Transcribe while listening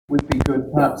be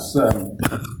good perhaps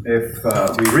if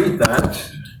we read that,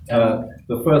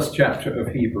 the first chapter of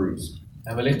Hebrews.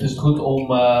 En wellicht is het goed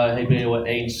om Hebreeën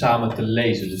 1 samen te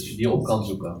lezen, dus je die op kan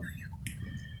zoeken.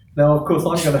 Now, of course,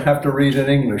 I'm going to have to read in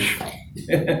English,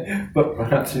 but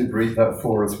perhaps you'd read that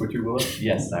for us, would you, Willem?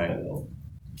 Yes,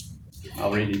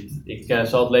 I'll read it. Ik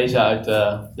zal het lezen uit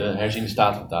de herziene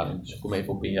statenvertaling, dus kom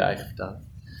even op in je eigen vertaling.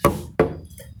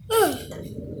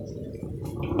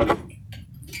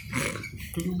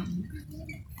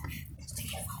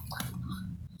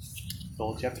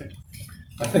 Volgende chapter?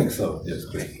 I think so, yes,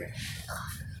 please.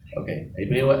 Oké,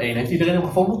 Hebreeën 1. Heeft iedereen hem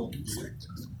gevonden?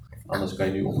 Anders kan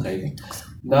je nu opgeven.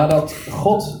 Nadat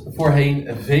God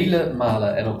voorheen vele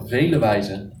malen en op vele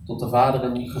wijzen tot de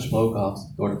vaderen gesproken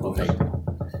had door de profeten,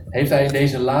 heeft hij in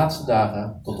deze laatste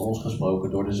dagen tot ons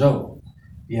gesproken door de Zoon,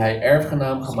 die hij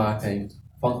erfgenaam gemaakt heeft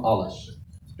van alles,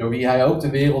 door wie hij ook de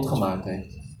wereld gemaakt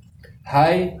heeft.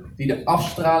 Hij die de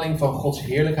afstraling van Gods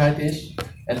heerlijkheid is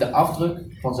en de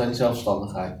afdruk van zijn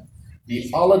zelfstandigheid,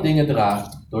 die alle dingen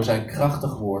draagt door zijn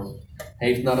krachtig woord,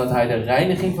 heeft nadat hij de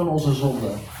reiniging van onze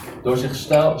zonden door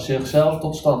zichzelf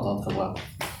tot stand had gebracht,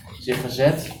 zich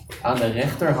gezet aan de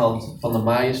rechterhand van de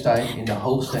majesteit in de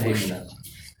hoogste hemelen.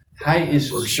 Hij is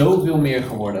zoveel meer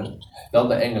geworden dan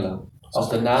de engelen, als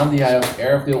de naam die hij als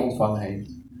erfdeel ontvangen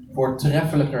heeft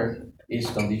voortreffelijker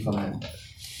is dan die van hem.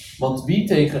 Want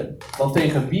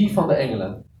tegen wie van de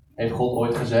engelen heeft God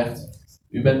ooit gezegd: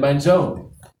 u bent mijn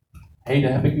zoon,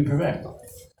 heden heb ik u verwekt.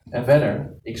 En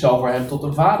verder, ik zal voor hem tot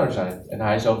een vader zijn en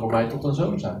hij zal voor mij tot een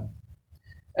zoon zijn.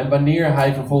 En wanneer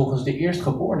hij vervolgens de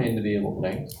eerstgeborene in de wereld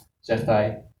brengt, zegt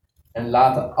hij: en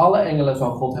laten alle engelen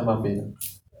van God hem aanbidden.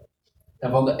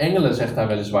 En van de engelen zegt hij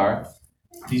weliswaar: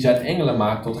 die zijn engelen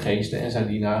maakt tot geesten en zijn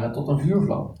dienaren tot een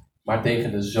vuurvlam. Maar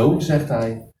tegen de zoon zegt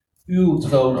hij: uw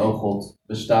troon, o God,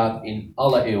 bestaat in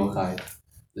alle eeuwigheid.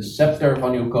 De scepter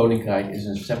van uw koninkrijk is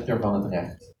een scepter van het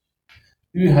recht.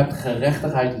 U hebt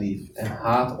gerechtigheid lief en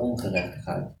haat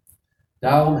ongerechtigheid.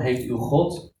 Daarom heeft uw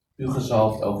God u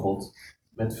gezalfd, o God,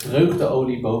 met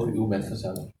vreugdeolie boven uw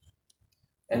metgezellen.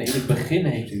 En in het begin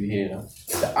heeft u, Heere,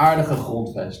 de aarde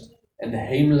gegrondvest en de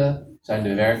hemelen zijn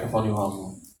de werken van uw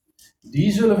handen.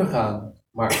 Die zullen vergaan,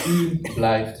 maar u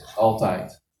blijft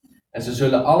altijd. En ze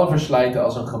zullen alle verslijten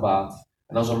als een gewaad.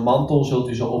 En als een mantel zult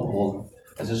u ze oprollen.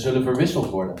 En ze zullen verwisseld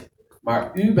worden.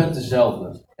 Maar u bent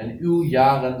dezelfde. En uw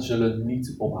jaren zullen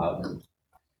niet ophouden.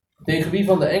 Tegen wie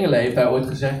van de engelen heeft hij ooit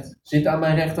gezegd: zit aan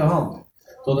mijn rechterhand,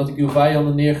 totdat ik uw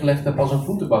vijanden neergelegd heb als een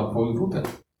voetenbank voor uw voeten?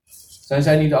 Zijn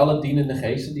zij niet alle dienende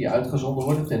geesten die uitgezonden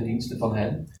worden ten dienste van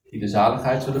hen die de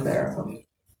zaligheid zullen beërven?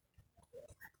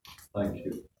 Thank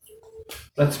you.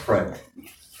 Let's pray.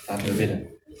 Laten we bidden.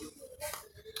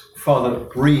 Father,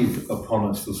 breathe upon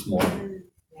us this morning.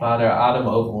 Vader, adem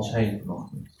over ons heen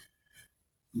vanochtend.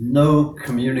 No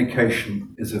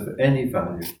communication is of any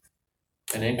value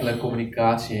En enkele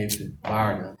communicatie heeft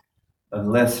waarde,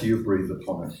 unless you breathe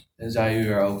upon us. tenzij u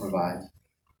erover waait.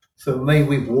 So may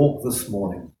we walk this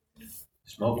morning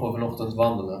Dus mogen we vanochtend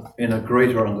wandelen in a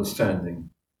greater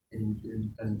understanding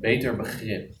in een beter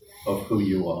begrip of who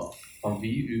you are. van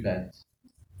wie u bent.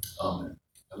 Amen.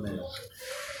 Amen.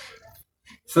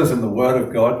 It says in the Word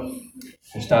of God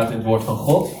Er staat in het woord van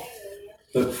God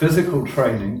that physical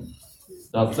training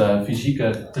dat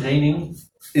fysieke training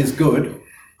is good,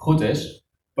 goed is,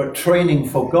 but training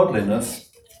for godliness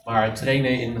maar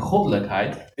trainen in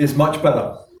goddelijkheid is much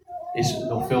better. is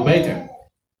nog veel beter.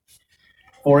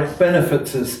 For it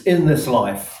benefits us in this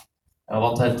life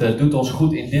Want het doet ons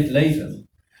goed in dit leven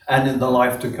and in the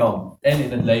life to come. en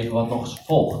in het leven wat nog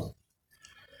volgt.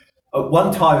 At one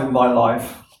time in my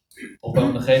life, Op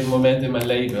een gegeven moment in mijn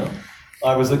leven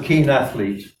I was a keen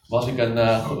athlete was ik een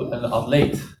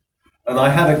atleet. and I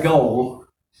had a goal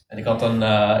En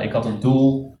ik had een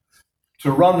doel to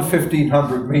run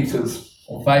 1500 meters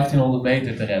om 1500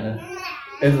 meter te rennen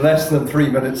in less than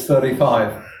 3 minutes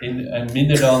 35. in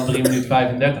minder dan 3 minuten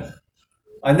 35.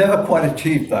 I never quite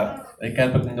achieved that, Ik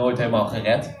heb het nooit helemaal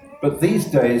gered. but these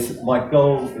days my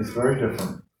goal is very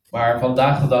different. Maar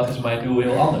vandaag de dag is mijn doel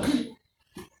heel anders.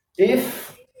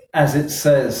 If, as it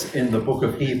says in the book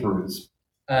of Hebrews,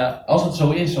 Als het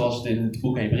zo is zoals het in het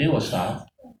boek Hebreeën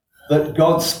staat, that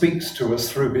God speaks to us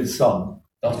through his Son,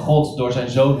 dat God door zijn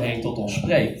zoon heen tot ons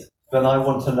spreekt, then I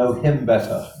want to know him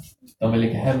better dan wil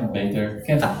ik hem beter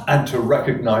kennen. and to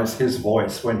recognize his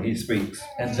voice when he speaks.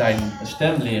 En zijn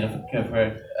stem leren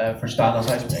verstaan als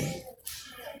hij spreekt.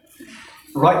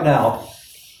 Right now,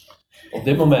 Op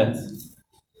dit moment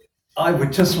I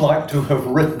would just like to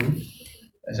have written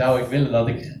zou ik willen dat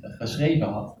ik geschreven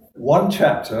had. one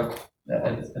chapter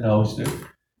Een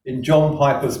hoofdstuk in John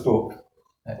Piper's book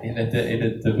in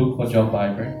het boek van John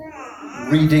Piper.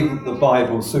 reading the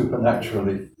Bible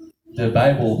supernaturally. De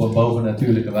Bijbel op een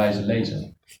bovennatuurlijke wijze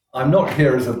lezen. I'm not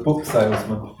here as a book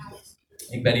salesman,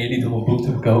 Ik ben hier niet om een boek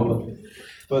te verkopen.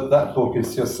 but that book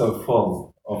is just so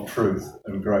full of truth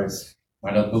and grace.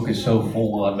 Maar dat boek is zo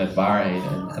vol met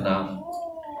waarheden en genade.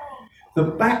 The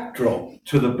backdrop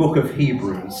to the book of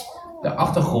Hebrews, De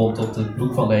achtergrond tot het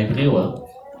boek van de Hebreeën.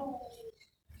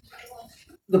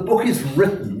 the book is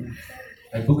written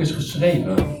Het boek is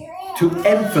geschreven to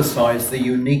emphasize the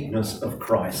uniqueness of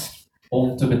Christ.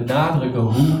 om te benadrukken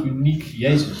hoe uniek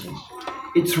Jezus is.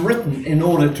 It's written in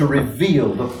order to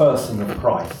reveal the person of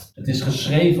Christ. Het is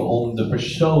geschreven om de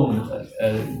persoon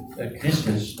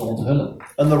Christus te onthullen.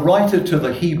 And the writer to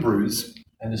the Hebrews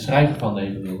En de schrijver van de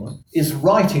Hebreeën is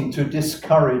writing to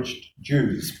discouraged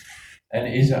Jews.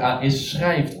 en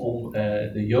schrijft om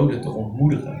de Joden te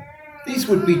ontmoedigen. These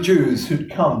would be Jews who'd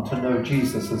come to know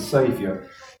Jesus as Savior.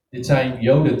 Dit zijn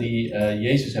Joden die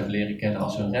Jezus hebben leren kennen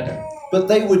als hun redder. But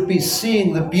they would be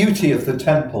seeing the beauty of the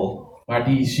temple Maar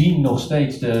die zien nog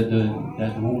steeds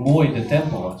hoe mooi de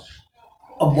tempel was.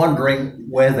 and wondering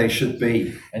where they should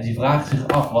be. En die vragen zich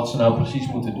af wat ze nou precies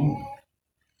moeten doen.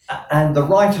 And the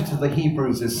writer to the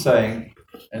Hebrews is saying,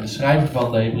 En de schrijver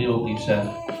van de Hebreeënbrief zegt,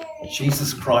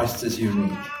 Jesus Christ is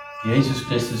unique. Jezus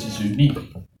Christus is uniek.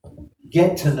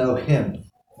 Get to know Him.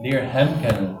 Leer hem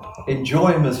kennen.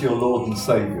 Enjoy Him as your Lord and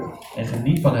Savior. En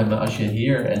geniet van hem als je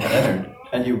Heer en redder.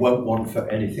 And you won't want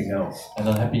for anything else. En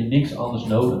dan heb je niks anders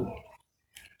nodig.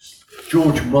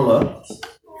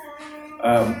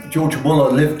 George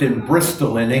Muller lived in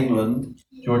Bristol in England.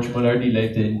 George Muller die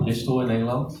leefde in Bristol in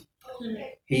Engeland.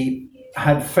 He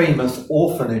had famous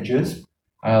orphanages.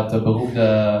 Hij had de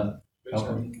beroemde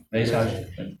weeshuizen.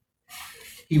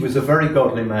 He was a very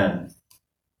godly man.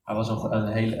 Hij was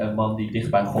een man die dicht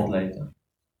bij God leefde.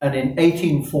 And in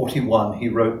 1841 he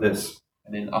wrote this.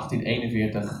 En in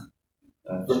 1841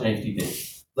 schreef hij dit.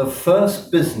 The first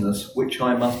business which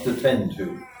I must attend to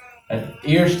Het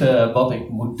eerste wat ik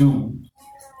moet doen,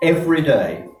 every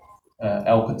day,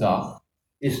 elke dag,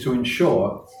 is to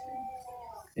ensure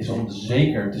is om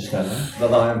zeker te stellen that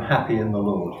I am happy in the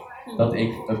Lord. dat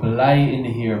ik blij in de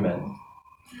Heer ben.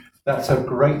 That's a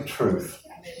great truth.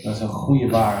 Dat is een goede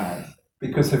waarheid.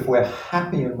 Because if we're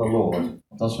happy in the Lord,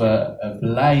 Want als we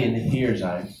blij in de Heer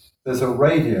zijn, there's a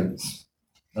radiance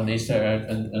dan is er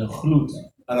een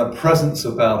gloed and a presence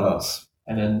about us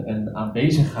en een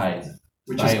aanwezigheid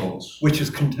bij ons. which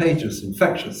is contagious,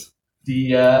 infectious.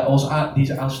 Die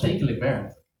aanstekelijk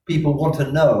werkt. People want to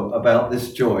know about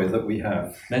this joy that we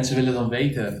have. Mensen willen dan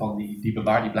weten van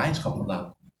waar die blijdschap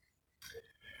vandaan.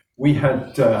 We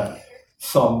had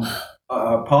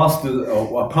a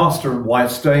pastor and wife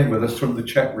staying with us from the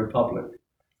Czech Republic.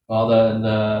 We hadden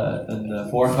een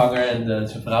voorganger en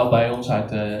zijn vrouw bij ons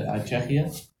uit Tsjechië.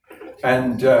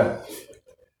 And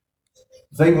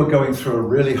they were going through a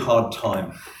really hard time.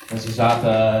 En ze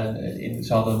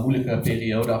hadden een moeilijke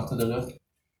periode achter de rug.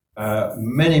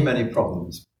 Many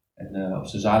problems. En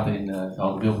ze hadden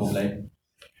veel problemen.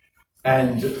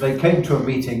 And they came to a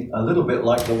meeting a little bit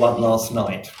like the one last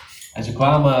night. En ze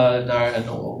kwamen naar een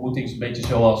ontmoeting een beetje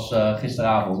zoals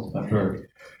gisteravond bij Preek.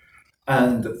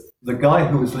 And the guy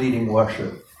who was leading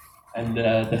worship En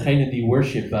degene die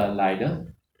worship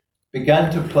leidde, began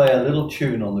to play a little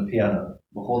tune on the piano.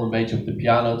 begon een beetje op de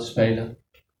piano te spelen.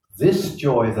 This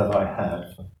joy that I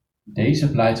have,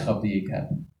 Deze blijdschap die ik heb,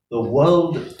 the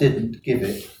world didn't give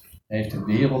it, heeft de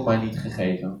wereld mij niet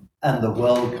gegeven. and the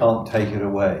world can't take it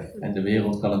away. En de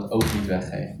wereld kan het ook niet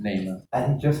wegnemen. And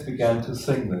he just began to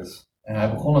sing this En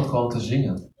hij begon het gewoon te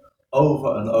zingen. over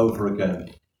and over again.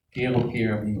 Keer op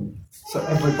keer opnieuw. So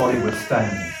everybody was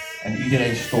standing. En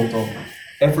iedereen stond op.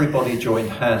 Everybody joined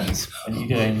hands. En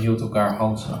iedereen hield elkaar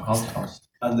hand vast.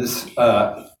 And this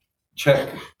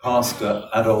Czech pastor,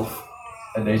 Adolf,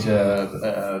 En deze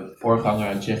voorganger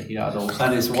uit Tsjechië, Adolf,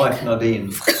 and his wife Nadine,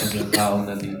 en zijn vrouw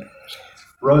Nadine,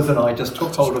 Rose and I just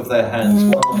took hold of their hands,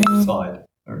 one on each side.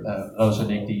 Roos en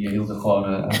ik die hielden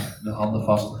gewoon de handen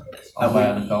vast, allebei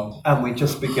aan de kant. And we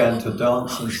just began to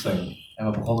dance and sing.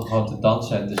 En we begonnen gewoon te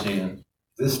dansen en te zingen.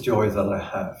 This joy that I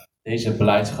have, Deze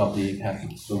blijdschap die ik heb.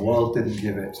 the world didn't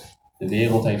give it, De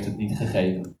wereld heeft het niet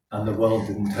gegeven. and the world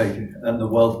didn't take it, and the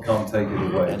world can't take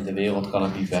it away. En de wereld kan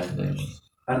het niet wegnemen.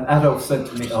 And Adolf said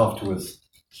to me afterwards,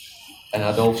 En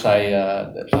Adolf zei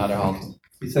naderhand,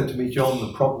 he said to me, John,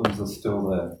 the problems are still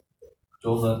there,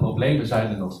 John, de problemen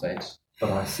zijn er nog steeds. but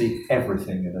I see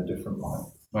everything in a different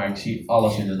light. Maar ik zie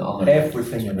alles in een ander licht.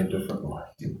 Everything in a different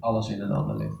light. Alles in een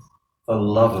ander licht. The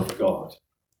love of God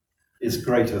is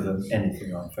greater than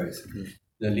anything I'm facing.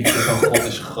 De liefde van God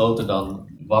is groter dan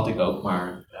wat ik ook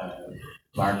maar,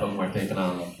 waar ik ook maar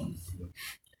tegenaan loop.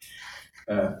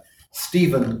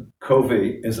 Stephen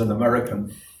Covey is an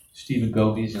American. Stephen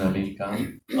Covey is een Amerikaan.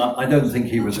 I don't think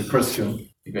he was a Christian,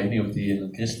 Ik weet niet of hij een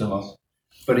christen was.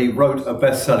 but he wrote a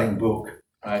best-selling book.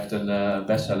 Hij heeft een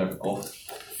bestseller verkocht.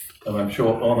 And I'm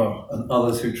sure Honor and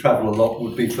others who travel a lot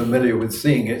would be familiar with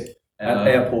seeing it at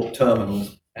airport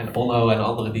terminals. En Onno en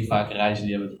anderen die vaak reizen,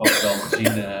 die hebben het vast wel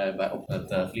gezien op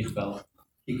het vliegveld.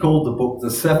 He called the book The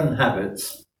 7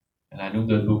 Habits En hij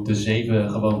noemde het boek De 7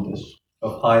 gewoontes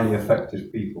of Highly Effective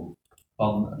People.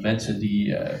 van mensen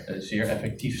die zeer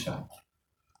effectief zijn.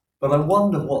 But I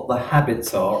wonder what the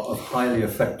habits are of highly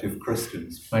effective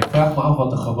Christians. Maar ik vraag me af wat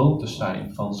de gewoontes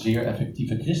zijn van zeer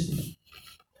effectieve christenen.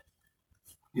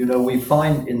 You know, we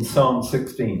find in Psalm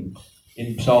 16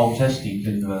 In Psalm 16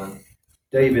 vinden we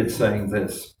David saying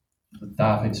this, dat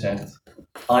David zegt: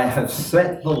 I have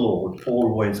set the Lord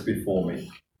always before me.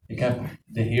 Ik heb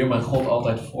de Heer mijn God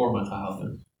altijd voor me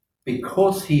gehouden.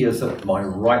 Because he is at my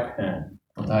right hand,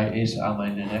 Want hij is aan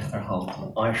mijn rechterhand.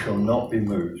 I shall not be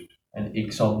moved. En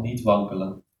ik zal niet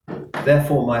wankelen.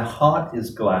 Therefore my heart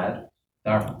is glad,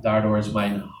 Daardoor is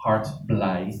mijn hart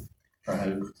blij,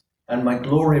 verheugd. and my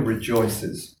glory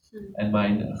rejoices. En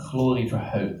mijn glorie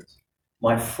verheugt.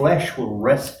 My flesh will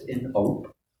rest in hope.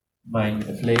 Mijn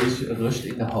vlees rust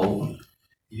in de hoop.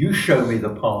 You show me the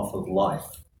path of life.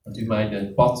 Dat u mij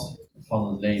het pad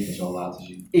van het leven zal laten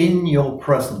zien. In your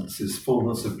presence is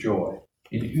fullness of joy.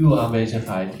 In uw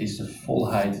aanwezigheid is de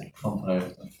volheid van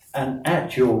vreugde. And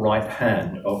at your right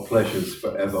hand are pleasures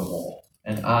forevermore.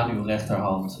 En aan uw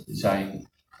rechterhand is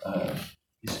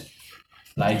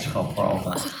blijdschap voor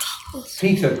altijd.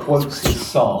 Peter quotes his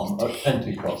psalm at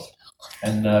Pentecost.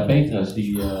 En Petrus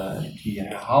die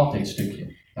herhaalt dit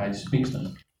stukje tijdens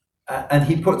Pinksteren. And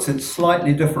he puts it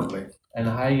slightly differently.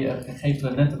 En hij geeft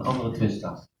er net een andere twist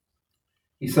aan.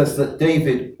 He says that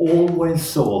David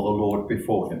always saw the Lord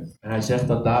before him. En hij zegt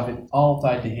dat David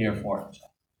altijd de Heer voor hem zag.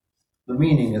 The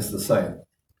meaning is the same.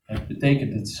 Het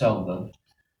betekent hetzelfde.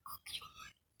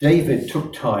 David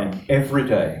took time every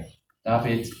day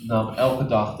David nam elke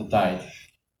dag de tijd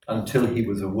until he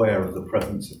was aware of the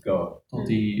presence of God. tot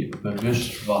hij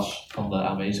bewust was van de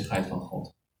aanwezigheid van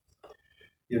God.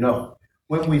 You know,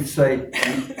 when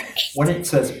it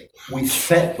says we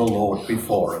set the Lord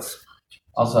before us,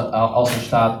 Als er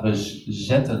staat, we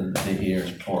zetten de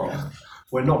Heer voor ons,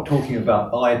 we're not talking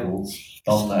about idols.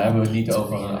 dan hebben we het niet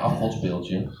over een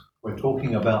afgodsbeeldje. We're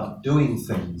talking about doing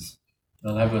things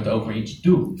Dan hebben we het over iets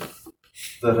doen.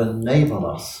 that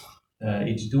enable us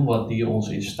Iets doen die ons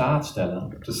in staat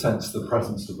stellen to sense the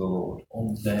presence of the Lord.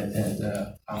 om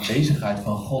de aanwezigheid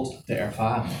van God te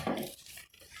ervaren.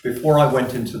 Before I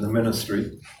went into the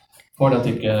ministry, Voordat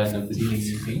ik de bediening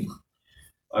inging,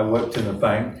 I worked in a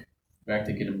bank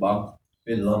werkte ik in een bank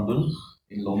in London,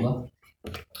 in Londen.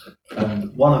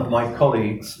 and one of my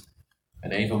colleagues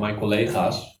En een van mijn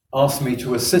collega's asked me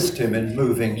to assist him in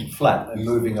moving flat and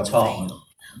moving apartment.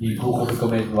 die vroeg of ik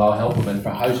hem even wou helpen met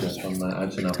verhuizen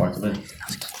uit zijn appartement.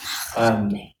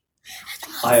 And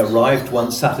I arrived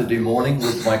one Saturday morning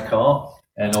with my car,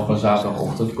 En op een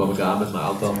zaterdagochtend kwam ik aan met mijn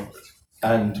auto.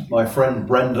 and my friend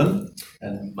Brendan,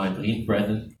 En mijn vriend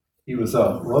Brandon he was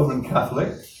a Roman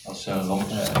Catholic was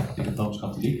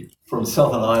Rooms-katholiek from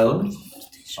Southern Ireland.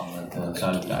 van het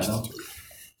zuidelijke eiland.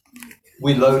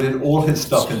 We loaded all his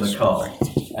stuff in the car,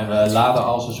 En we laden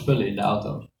al zijn spullen in de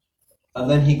auto. and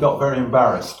then he got very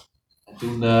embarrassed. En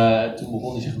toen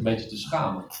begon hij zich een beetje te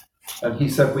schamen. And he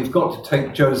said, we've got to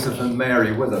take Joseph and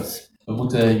Mary with us. We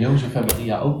moeten Jozef en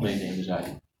Maria ook meenemen, zei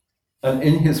hij. And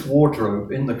in his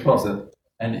wardrobe, in the closet,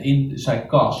 En in zijn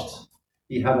kast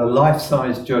he had a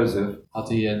life-size Joseph had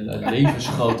hij een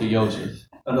levensgrote Jozef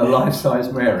and a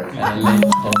life-size Mary. en een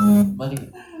levensgrote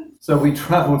Maria. So we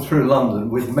traveled through London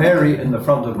with Mary in the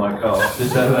front of my car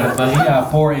Dus we hebben Maria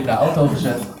voor in de auto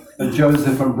gezet. and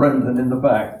Joseph and Brendan in the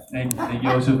back. En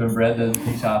Jozef en Brandon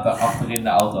die zaten achter in de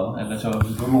auto en zo hebben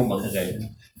we door Londen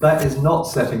gereden. That is not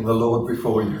setting the Lord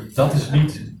before you. Dat is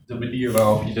niet de manier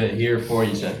waarop je de Heer voor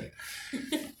je zet.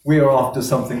 We are after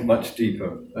something much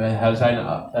deeper.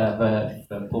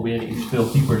 We proberen iets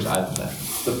veel diepers uit te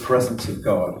leggen. The presence of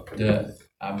God. De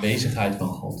aanwezigheid van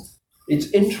God. It's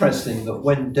interesting that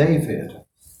when David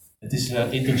Het is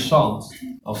interessant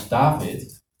als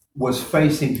David was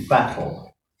facing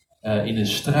battle, in een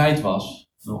strijd was,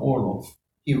 een oorlog,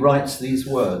 he writes these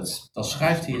words. dan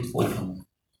schrijft hij het volgende.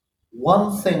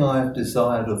 One thing I have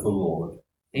desired of the Lord,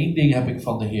 Eén ding heb ik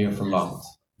van de Heer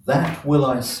verlangd. that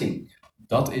will I seek,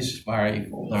 Dat is waar ik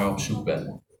naar op zoek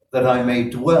ben. that I may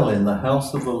dwell in the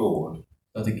house of the Lord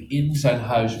Dat ik in zijn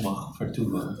huis mag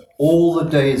vertoeven. all the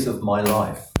days of my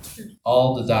life,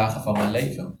 al de dagen van mijn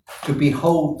leven. to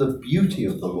behold the beauty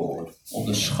of the Lord, Om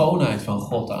de schoonheid van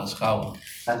God te aanschouwen.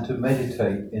 and to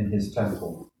meditate in his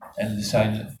temple. En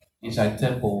in zijn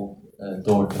tempel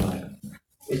door te brengen.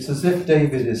 It's as if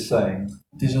David is saying,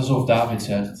 Het is alsof David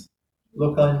zegt,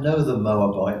 look, I know the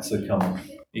Moabites are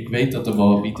coming. ik weet dat de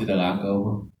Moabieten eraan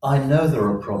komen. I know there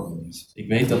are problems. Ik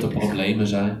weet dat er problemen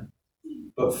zijn.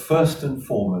 But first and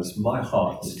foremost, my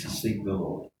heart is to seek the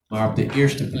Lord. Maar op de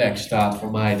eerste plek staat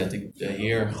voor mij dat ik de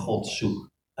Heer God zoek.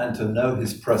 And to know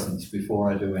his presence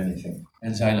before I do anything.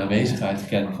 En zijn aanwezigheid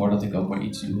ken voordat ik ook maar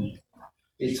iets doe.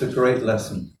 It's a great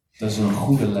lesson. Dat is een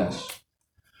goede les.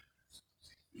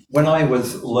 When I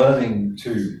was learning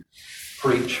to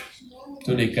preach,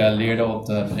 Toen ik leerde om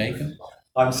te preken,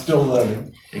 I'm still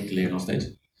learning. ik leer nog steeds.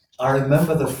 I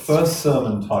remember the first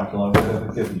sermon title I was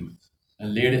ever given.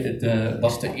 En het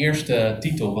was de eerste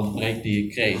titel van de preek die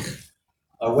ik kreeg.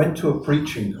 I went to a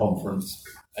preaching conference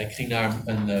Ik ging naar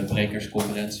een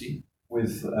prekersconferentie.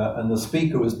 and the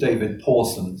speaker was David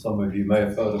Pawson. Some of you may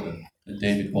have heard of him. En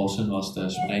David Paulsen was de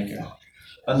spreker.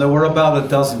 And there were about a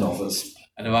dozen of us.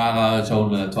 En er waren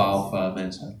zo'n 12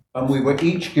 mensen. And we were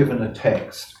each given a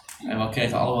text. En we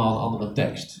kregen allemaal een andere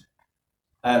tekst.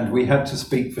 And we had to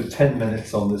speak for 10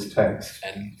 minutes on this text.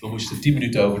 En we moesten 10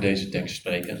 minuten over deze tekst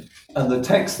spreken. And the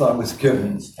text I was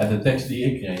given En de tekst die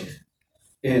ik kreeg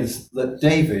is that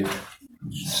David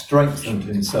strengthened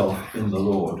himself in the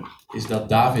Lord. is dat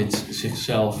David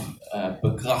zichzelf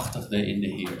bekrachtigde in de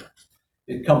Heer.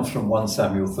 It comes from 1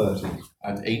 Samuel 13.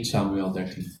 Uit 1 Samuel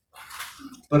 13.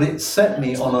 But it set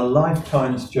me on a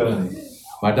lifetime's journey.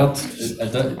 Maar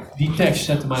die tekst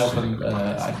zette mij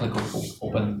eigenlijk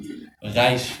op een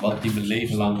reis die mijn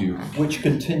leven lang duurt. Which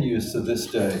continues to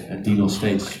this day. En die nog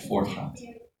steeds voortgaat.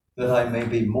 That I may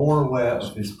be more aware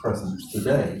of his presence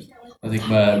today. Dat ik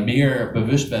me meer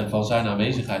bewust ben van zijn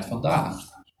aanwezigheid vandaag.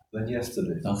 Than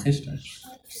yesterday. Dan gisteren.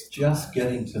 Just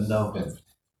getting to know him.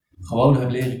 Gewoon hem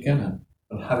leren kennen.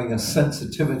 And having a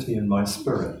sensitivity in my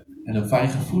spirit. En een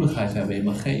fijngevoeligheid hebben in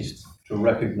mijn geest. To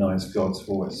recognize God's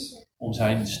voice. Om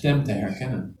zijn stem te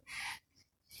herkennen.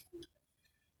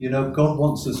 You know, God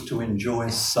wants us to enjoy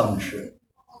sonship.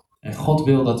 En God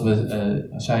wil dat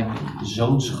we zijn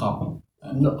zoonschappen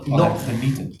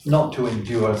genieten. Not to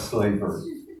endure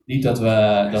slavery. Niet dat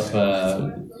we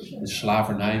de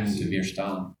slavernij moeten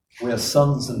weerstaan. We are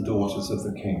sons and daughters of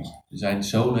the King. We zijn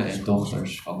zonen en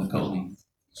dochters van de koning.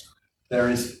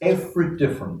 There is every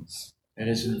difference. Er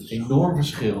is een enorm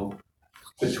verschil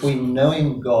between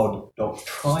knowing God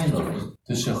doctrinally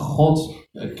tussen God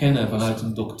kennen vanuit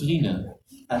een doctrine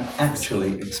and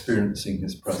actually experiencing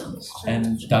his presence.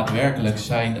 En daadwerkelijk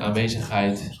zijn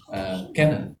aanwezigheid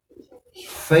kennen.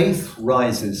 Faith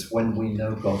rises when we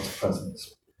know God's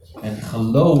presence. En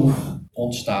geloof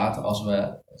ontstaat als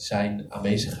we zijn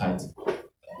aanwezigheid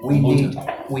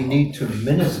We need to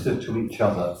minister to each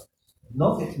other,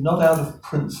 not out of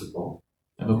principle.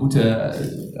 En we moeten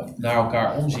naar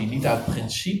elkaar omzien, niet uit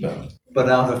principe, but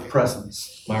out of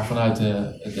presence. Maar vanuit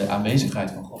de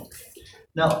aanwezigheid van God.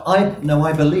 Now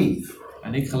I believe.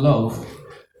 En ik geloof.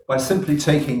 By simply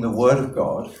taking the word of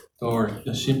God. Door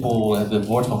simpel het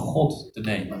woord van God te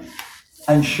nemen.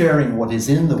 And sharing what is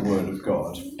in the word of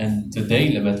God. En te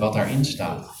delen met wat daarin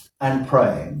staat. And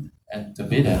praying. En te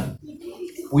bidden.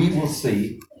 We will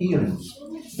see healings.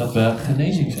 Dat we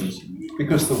genezing zullen zien.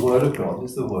 Because the word of God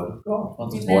is the word of God.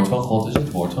 Want het woord van God is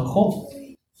het woord van God.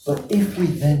 But if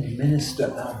we then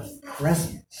minister out of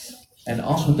presence. En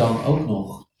als we dan ook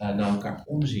nog naar elkaar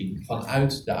omzien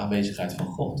vanuit de aanwezigheid van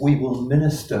God. We will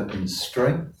minister in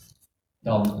strength.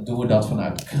 Dan doen we dat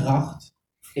vanuit kracht.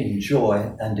 In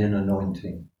joy and in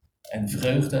anointing. En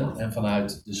vreugde en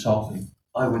vanuit de salving.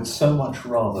 I would so much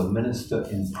rather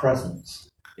minister in presence.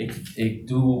 Ik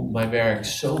doe mijn werk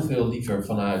zoveel liever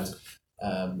vanuit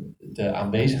de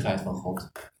aanwezigheid van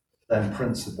God. Than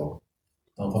principle.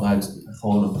 Dan vanuit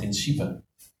gewoon een principe.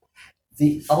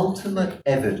 The ultimate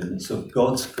evidence of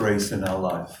God's grace in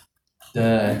our life.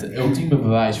 Het ultieme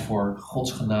bewijs voor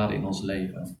Gods genade in ons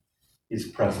leven. Is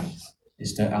presence.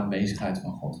 Is de aanwezigheid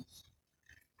van God.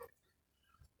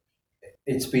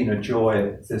 It's been a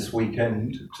joy this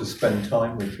weekend to spend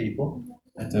time with people.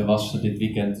 Het was dit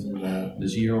weekend een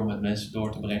plezier om met mensen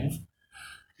door te brengen.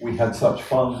 We had such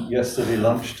fun yesterday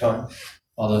lunchtime.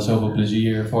 We hadden zoveel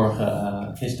plezier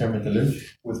gisteren met de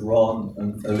lunch. With Ron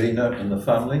and Alina and the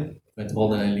family. Met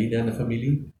Ron en Alina en de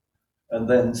familie. And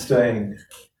then staying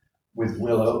with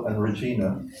Willow and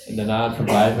Regina. En daarna het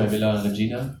verblijf bij Willow en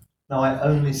Regina. Now I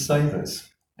only say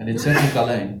this. En dit zeg ik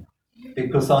alleen.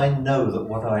 Because I know that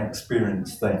what I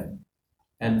experienced then.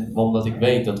 En omdat ik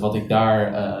weet dat wat ik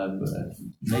daar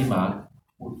meemaak,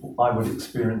 I would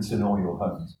experience in all your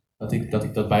homes. Dat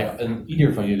ik dat bij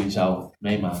ieder van jullie zou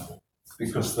meemaken.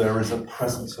 Because there is a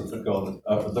presence of the God.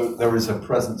 There is a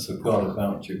presence of God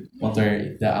about you. Want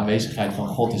de aanwezigheid van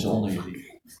God is onder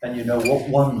jullie. And you know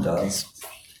what one does.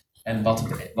 En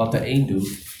wat de een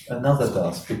doet, another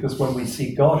does. Because when we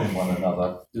see God in one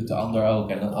another, doet de ander ook.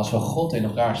 En als we God in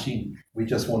elkaar zien, we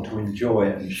just want to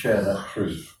enjoy and share that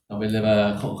truth. Dan willen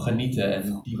we gewoon genieten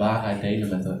en die waarheid delen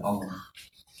met de ander.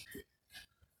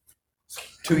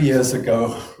 2 years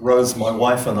ago, Rose, my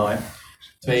wife and I,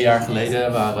 2 jaar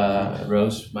geleden waren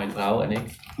Rose, mijn vrouw en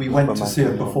ik. We went to see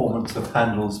a performance of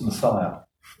Handel's Messiah.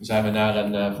 Zijn we naar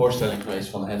een voorstelling geweest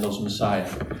van Handel's Messiah.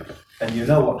 And you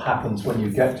know what happens when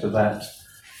you get to that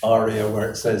aria where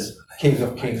it says King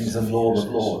of Kings and Lord of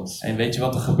Lords. En weet je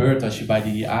wat er gebeurt als je bij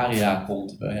die aria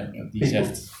komt, die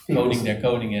zegt Koning der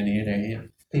Koningen en Heer der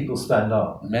Heer. People stand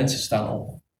up. Mensen staan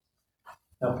op.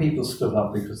 Now people stood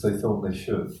up because they thought they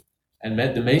should.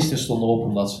 En de meesten stonden op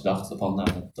omdat ze dachten van, nou,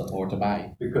 dat hoort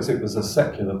erbij. Because it was a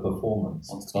secular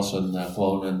performance. Want het was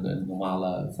gewoon een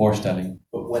normale voorstelling.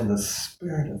 But when the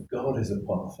Spirit of God is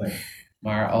upon a thing.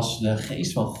 Maar als de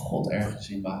geest van God ergens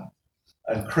in waait.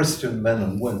 And Christian men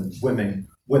and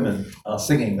women are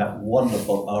singing that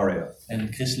wonderful aria.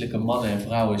 En christelijke mannen en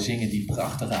vrouwen zingen die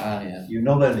prachtige aria. You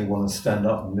not only want to stand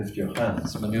up and lift your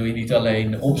hands. Dan wil je niet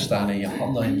alleen opstaan en je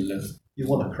handen in de lucht. You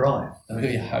want to cry. Dan wil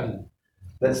je huilen.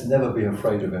 Let's never be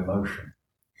afraid of emotion.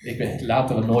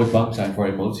 Laten we nooit bang zijn voor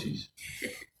emoties.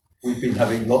 We've been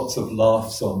having lots of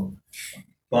laughs on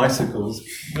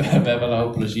bicycles. We hebben een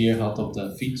hoop plezier gehad op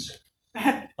de fiets.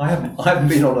 I haven't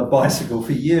been on a bicycle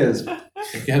for years.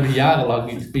 Ik heb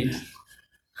jarenlang niet gefietst.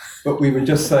 But we were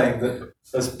just saying that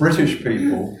as British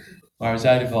people, maar we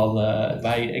zeiden van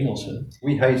wij Engelsen.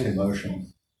 We hate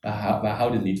emotion. Wij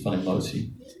houden niet van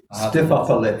emotie. Stiff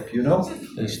upper lip, you know.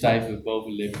 Een stijve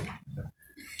bovenlip.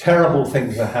 Terrible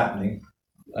things are happening.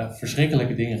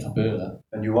 Verschrikkelijke dingen gebeuren.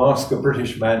 And you ask a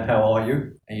British man, how are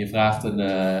you? En je vraagt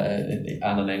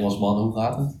aan een Engelsman, hoe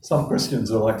gaat het? Some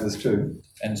Christians are like this too.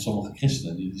 En sommige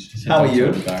christenen die zitten how are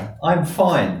you? elkaar. I'm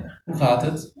fine. Hoe gaat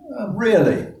het?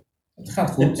 Really? Het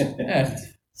gaat goed,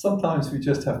 echt. Sometimes we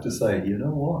just have to say, you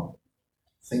know what?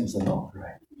 Things are not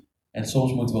great. En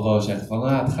soms moeten we gewoon zeggen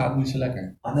van, het gaat niet zo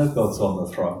lekker. I know God's on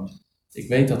the throne. Ik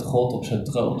weet dat God op zijn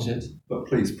troon zit. But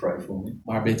please pray for me.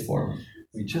 Maar bid voor me.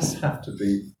 We just have to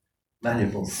be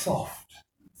malleable, soft,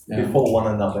 before one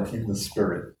another in the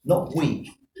spirit. Not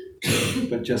weak,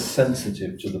 but just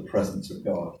sensitive to the presence of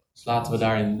God. Dus laten we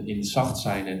daarin zacht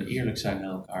zijn en eerlijk zijn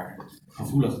naar elkaar.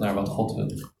 Gevoelig naar wat God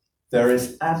wil. There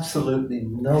is absolutely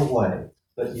no way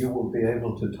that you will be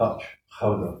able to touch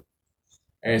Gouda.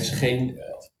 Er is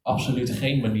absoluut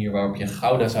geen manier waarop je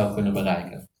Gouda zou kunnen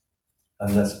bereiken.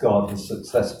 Unless God has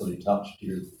successfully touched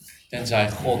you.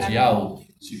 Tenzij God jou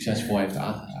succesvol heeft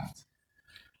aangeraakt.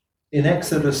 In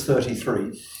Exodus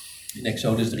 33. In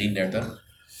Exodus 33.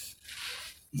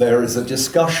 There is a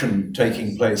discussion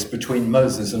taking place between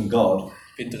Moses and God.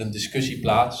 Vindt er een discussie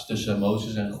plaats tussen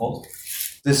Mozes en God.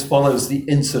 This follows the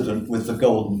incident with the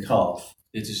golden calf.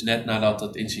 Dit is net nadat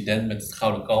het incident met het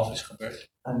gouden kalf is gebeurd.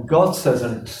 And God says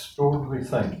an extraordinary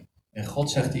thing. En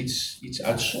God zegt iets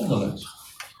uitzonderlijks.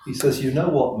 He says, you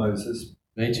know what, Moses?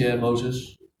 Weet je,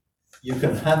 Mozes? You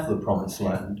can have the promised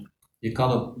land.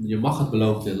 Je mag het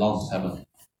beloofde land hebben.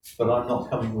 But I'm not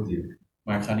coming with you.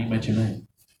 Maar ik ga niet met je mee.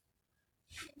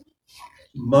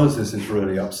 Moses is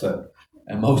really upset.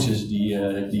 En Mozes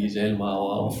die is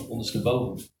helemaal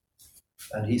ondersteboven.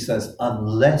 And he says,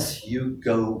 unless you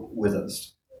go with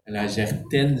us. En hij zegt,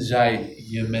 tenzij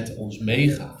je met ons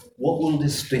meegaat. What will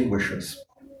distinguish us?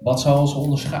 Wat zal ons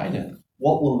onderscheiden?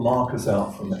 What will mark us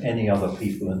out from any other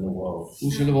people in the world?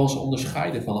 Hoe zullen we ons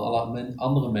onderscheiden van alle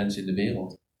andere mensen in de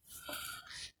wereld?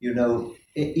 You know,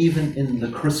 even in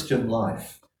the Christian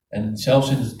life. En zelfs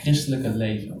in het christelijke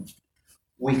leven.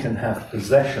 We can have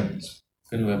possessions.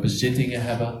 Kunnen we bezittingen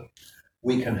hebben.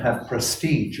 We can have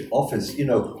prestige, office. You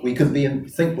know, we can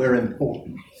think we're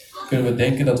important. Kunnen we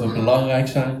denken dat we belangrijk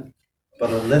zijn. But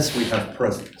unless we have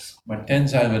presence. Maar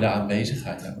tenzij we de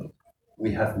aanwezigheid hebben.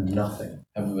 We have nothing.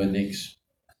 Hebben we niks.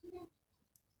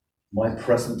 My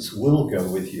presence will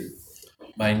go with you.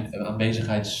 Mijn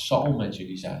aanwezigheid zal met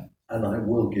jullie zijn. And I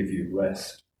will give you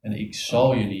rest. En ik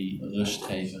zal jullie rust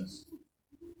geven.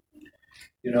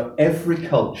 You know, every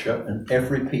culture and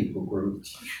every people group.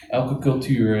 Elke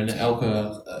cultuur en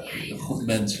elke groep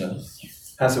mensen.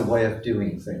 Has a way of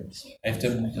doing things. Heeft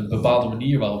een bepaalde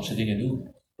manier waarop ze dingen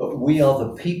doen. But we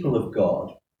are the people of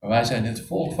God. Maar wij zijn het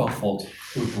volk van God.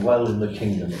 Who dwell in the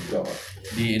kingdom of God.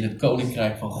 Die in het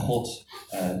koninkrijk van God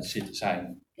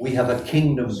zijn. We have a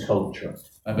kingdom culture.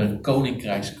 We hebben een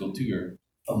koninkrijkscultuur.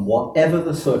 And whatever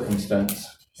the circumstance,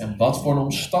 En wat voor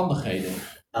omstandigheden,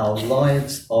 our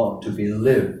lives are to be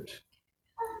lived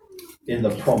in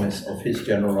the promise of his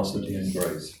generosity and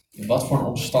grace. in wat voor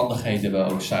omstandigheden we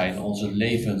ook zijn, onze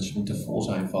levens moeten vol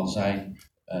zijn van zijn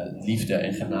liefde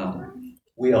en genade.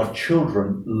 We are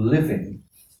children living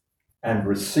and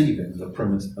receiving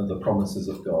the promises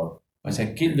of God. Wij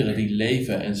zijn kinderen die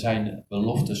leven en zijn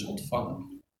beloftes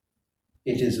ontvangen.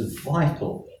 It is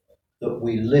vital that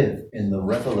we live in the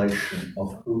revelation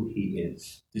of who he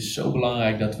is. Het is zo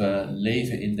belangrijk dat we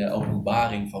leven in de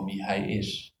openbaring van wie hij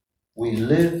is. We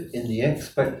live in the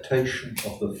expectation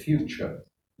of the future,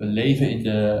 We leven in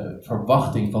de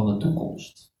verwachting van de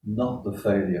toekomst, not the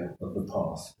failure of the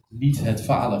past. niet het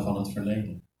falen van het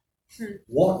verleden.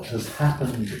 What has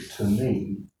happened to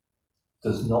me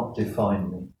does not define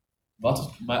me.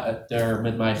 Wat er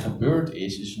met mij gebeurd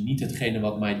is niet hetgene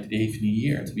wat mij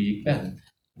definieert wie ik ben.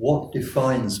 What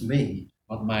defines me,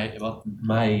 Wat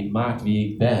mij maakt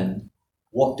wie ik ben,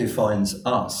 what defines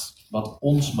us, wat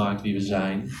ons maakt wie we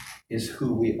zijn, is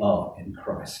who we are in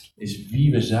Christ. is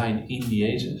wie we zijn in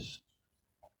Jezus.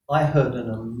 I heard an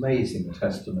amazing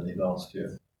testimony last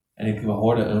year. En we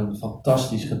hoorden een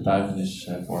fantastisch getuigenis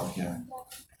vorig jaar.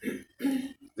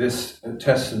 This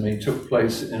testimony took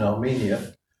place in Armenia,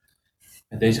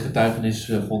 En deze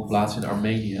getuigenis vond plaats in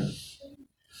Armenië.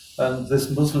 and this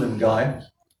Muslim guy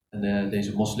En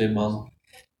deze moslimman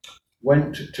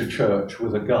went to church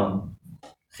with a gun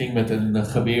ging met een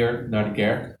geweer naar de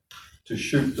kerk to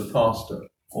shoot the pastor.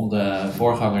 om de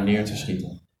voorganger neer te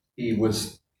schieten. He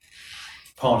was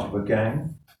part of a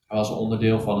gang Hij was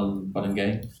onderdeel van een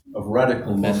gang of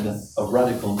radical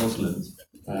Muslims.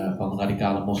 van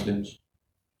radicale moslims.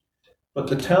 But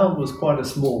the town was quite a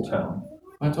small town,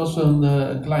 Maar het was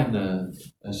een klein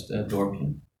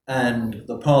dorpje. and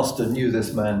the pastor knew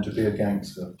this man to be a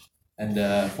gangster. En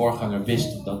de voorganger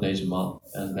wist dat deze man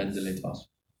een bendelid was.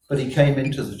 But he came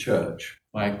into the church.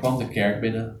 Maar hij kwam de kerk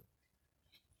binnen.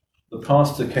 The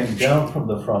pastor came down from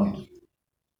the front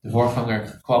De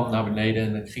voorganger kwam naar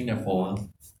beneden en ging naar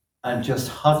voren. and just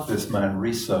hugged this man,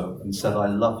 Riso, and said, I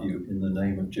love you in the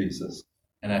name of Jesus.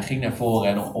 En hij ging naar voren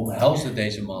en omhelsde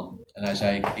deze man. En hij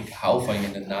zei, ik hou van je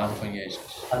in de naam van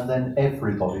Jezus. And then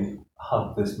everybody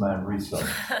hugged this man, Riso.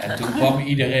 En toen kwam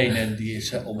iedereen en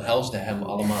die omhelsde hem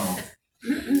allemaal.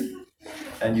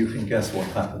 And you can guess what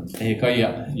happened. En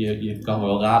je kan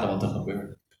wel raden wat er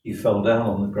gebeurde. He fell down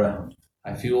on the ground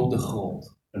Hij viel op de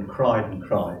grond and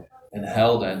cried en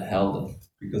huilde.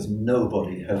 because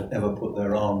nobody had ever put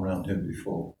their arm around him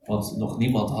before. Want nog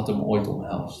niemand had hem ooit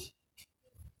omhelst.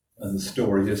 And the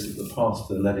story is that the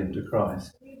pastor led him to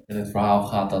Christ. En het verhaal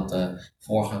gaat dat de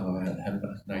voorganger hem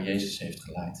naar Jezus heeft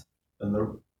geleid. And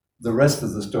the rest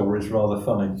of the story is rather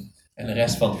funny En de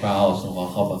rest van het verhaal is nog wel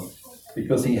grappig.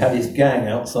 because he had his gang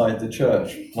outside the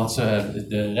church. Want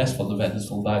de rest van de bende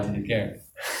stond buiten de kerk.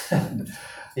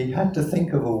 He had to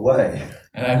think of a way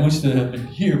En hij moest een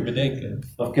manier bedenken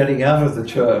of getting out of the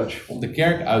church om de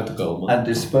kerk uit te komen. and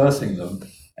dispersing them.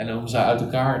 En om ze uit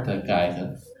elkaar te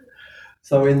krijgen.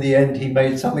 So in the end, he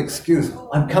made some excuse.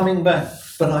 I'm coming back,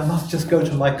 but I must just go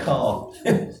to my car.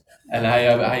 En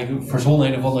hij verzon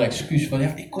een of andere excuus van,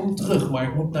 ja, ik kom terug, maar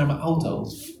ik moet naar mijn auto.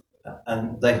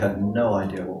 And they had no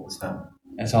idea what was happening.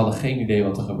 En ze hadden geen idee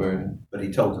wat er gebeurde. But he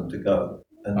told them to go.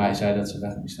 Maar hij zei dat ze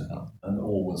weg moesten gaan. And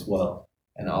all was well.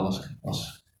 En alles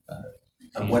was...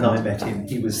 And when I met him,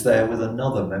 he was there with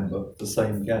another member of the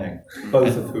same gang,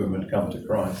 both of whom had come to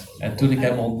Christ. En toen ik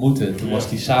hem ontmoette, toen was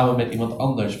hij samen met iemand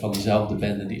anders van dezelfde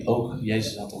bende die ook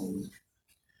Jezus had ontmoet.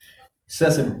 It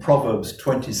says in Proverbs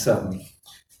 27,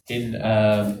 In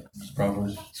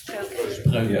Spreuken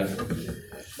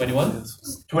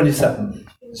 27.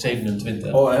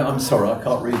 27. Oh, I'm sorry, I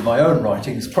can't read my own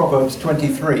writings. Proverbs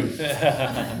 23.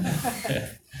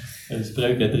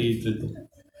 Spreuken 23.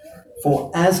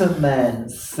 For as a man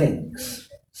thinks,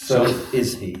 so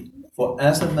is he. For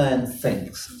as a man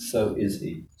thinks, so is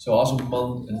he. Zoals een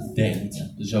man denkt,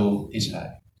 zo is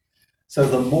hij. So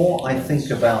the more I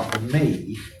think about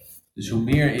me, Dus hoe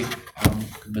meer ik aan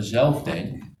mezelf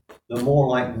denk, the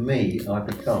more like me I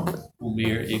become. hoe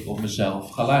meer ik op mezelf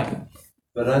ga lijken.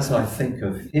 But as I think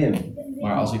of him,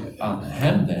 Maar als ik aan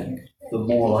hem denk, the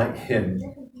more like him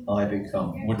I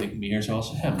become. word ik meer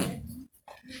zoals hem.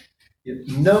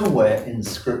 Nowhere in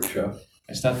Scripture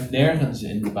Er staat nergens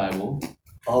in de Bijbel,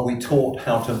 are we taught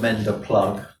how to mend a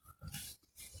plug,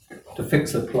 to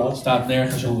fix a er plug. staat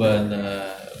nergens hoe we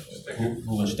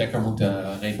een stekker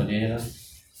moeten repareren.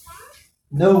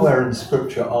 Nowhere in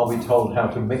Scripture are we told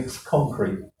how to mix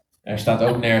concrete Er staat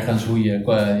ook nergens hoe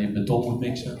je beton moet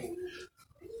mixen.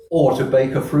 or to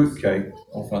bake a fruitcake.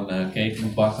 Of een cake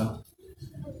moet bakken.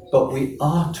 But we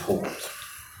are taught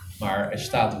Maar er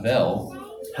staat wel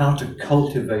how to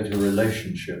cultivate a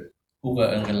relationship hoe we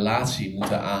een relatie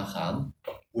moeten aangaan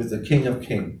with the King of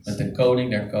Kings met de koning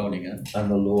der koningen and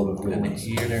the Lord of en de Lords.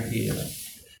 heer der heren.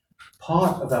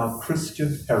 Part of our Christian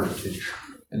heritage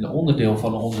Een onderdeel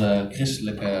van onze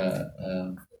christelijke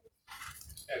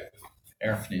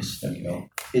erfenis, dankjewel,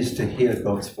 is to hear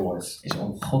God's voice is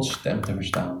om Gods stem te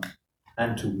verstaan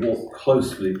and to walk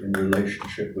closely in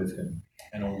relationship with Him.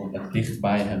 en om dicht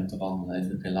bij hem te wandelen in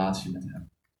de relatie met hem.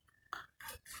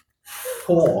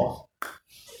 4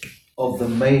 of the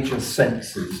major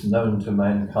senses known to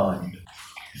mankind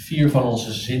 4 van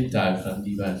onze zintuigen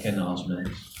die we kennen als mens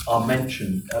are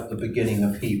mentioned at the beginning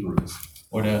of Hebrews.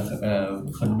 worden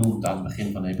genoemd aan het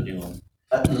begin van Hebreeën.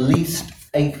 At least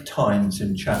 8 times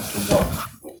in chapter 1.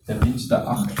 Tenminste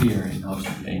 8 keer in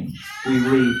hoofdstuk 1. We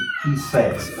read, he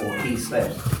says, or he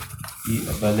said.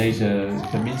 We lezen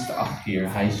tenminste 8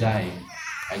 keer, hij zei,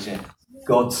 hij zegt.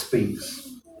 God speaks.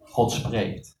 God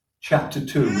spreekt. Chapter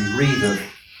 2, we read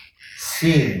of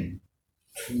seeing,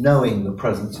 knowing the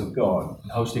presence of God. In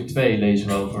hoofdstuk 2 lezen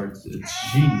we over het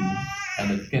zien en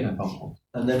het kennen van God.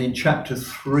 And then in chapter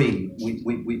 3,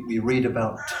 we read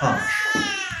about touch.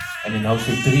 En in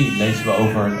hoofdstuk 3 lezen we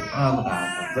over het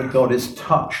aanraken. That God is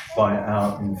touched by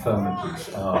our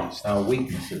infirmities, our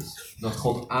weaknesses. Dat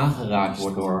God aangeraakt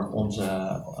wordt door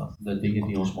de dingen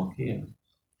die ons mankeren.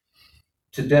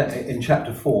 Today, in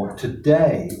chapter 4,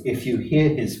 today, if you hear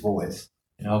his voice,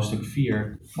 In hoofdstuk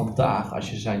 4, vandaag, als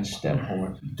je zijn stem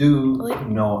hoort, do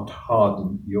not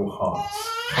harden your hearts.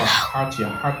 hart je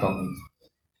hart dan niet.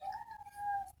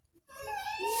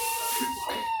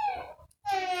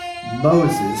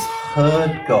 Moses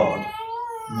heard God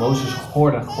Mozes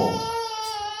hoorde God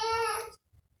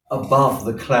above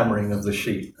the clamoring of the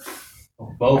sheep.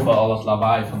 boven al het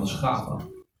lawaai van de schapen.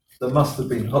 There must have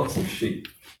been lots of sheep,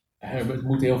 Er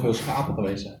moeten heel veel schapen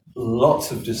geweest zijn.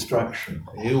 lots of distraction,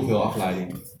 Heel veel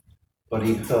afleiding. but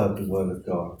he heard the word of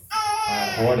God.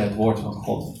 Hij hoorde het woord van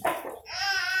God.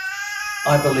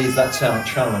 I believe that's our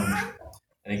challenge.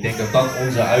 En ik denk dat dat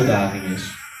onze uitdaging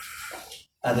is.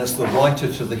 And as the writer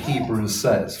to the Hebrews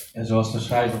says, En zoals de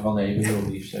schrijver van de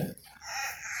Hebreeënbrief zegt.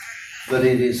 that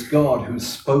it is God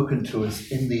who's spoken to us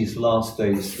in these last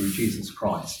days through Jesus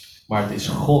Christ. Maar het is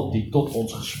God die tot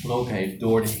ons gesproken heeft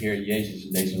door de Heer Jezus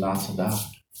in deze laatste dagen.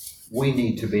 We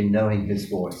need to be knowing his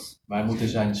voice. Wij moeten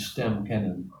zijn stem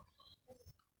kennen.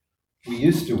 We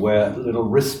used to wear little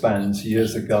wristbands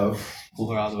years ago.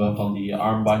 Vroeger hadden we van die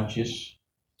armbandjes.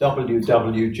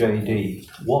 WWJD.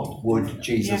 What would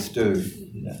Jesus do?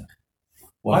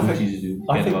 What I would think- Jesus do? I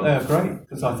Kennen think we. they're great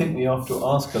because I think we have to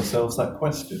ask ourselves that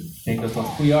question. Ik denk dat dat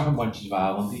goede armbandjes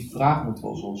waren, want die vraag moeten we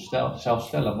onszelf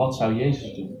stellen. Wat zou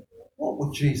Jezus doen? What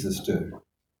would Jesus do?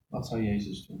 Wat zou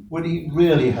Jezus doen? Would he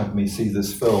really have me see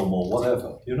this film or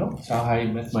whatever, you know? Zou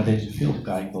hij met mij deze film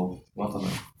kijken of wat dan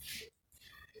ook?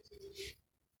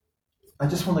 I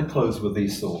just want to close with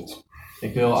these thoughts.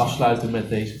 Ik wil afsluiten met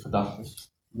deze gedachten.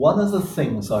 One of the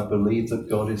things I believe that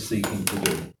God is seeking to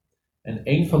do En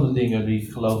een van de dingen die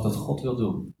ik geloof dat God wil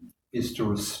doen, is to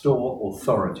restore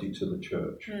authority to the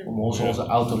church. om ons onze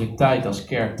autoriteit als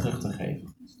kerk terug te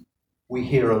geven. We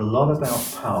hear a lot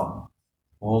about power,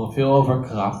 We horen veel over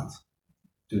kracht,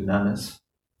 dunamis,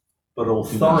 but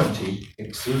authority,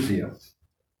 exousia.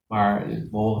 maar we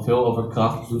horen veel over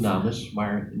kracht, dunamis,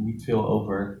 maar niet veel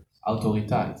over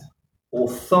autoriteit.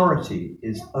 Authority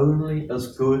is only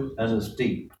as good and as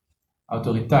deep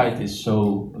Autoriteit is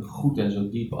zo goed en zo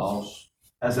diep als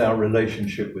as our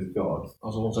relationship with God.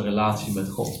 onze relatie met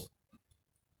God.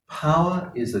 Power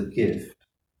is a gift,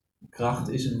 Kracht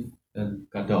is een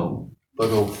cadeau,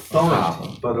 but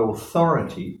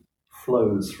authority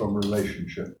flows from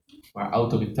relationship. maar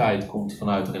autoriteit komt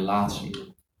vanuit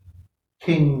relatie.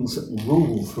 Kings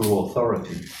rule through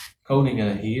authority,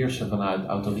 Koningen heersen vanuit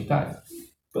autoriteit,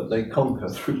 but they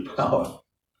conquer through power.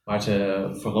 maar ze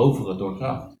veroveren door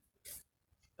kracht.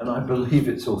 And I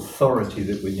believe it's authority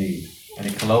that we need. En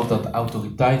ik geloof dat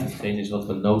autoriteit hetgeen is wat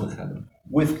we nodig hebben.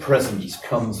 With presence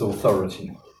comes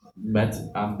authority. Met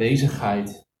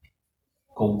aanwezigheid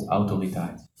komt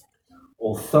autoriteit.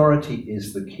 Authority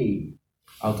is the key.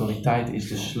 Autoriteit is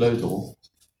de sleutel.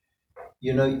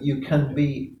 You know, you can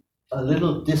be a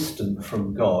little distant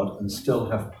from God and still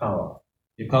have power.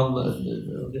 Je kan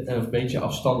een beetje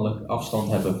afstand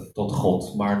hebben tot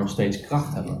God, maar nog steeds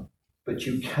kracht hebben. But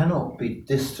you cannot be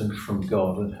distant from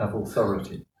God and have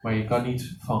authority. Maar je kan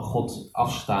niet van God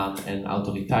afstaan en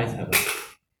autoriteit hebben.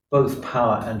 Both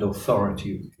power and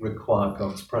authority require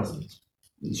God's presence.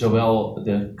 Zowel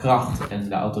de kracht en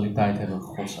de autoriteit hebben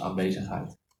Gods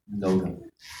aanwezigheid nodig.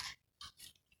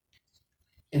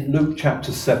 In Luke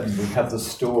chapter 7, we have the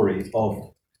story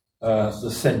of the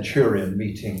centurion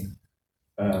meeting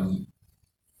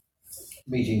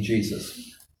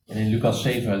Jesus. En in Lucas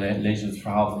 7 lezen we het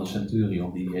verhaal van de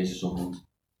centurion die Jezus ontmoet.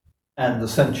 And the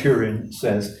centurion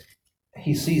says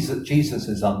he sees that Jesus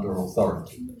is under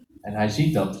authority. En hij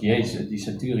ziet dat Jezus, die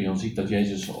centurion ziet dat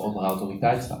Jezus onder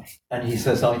autoriteit staat. And he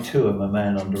says, I too am a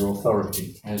man under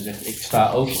authority. En hij zegt, ik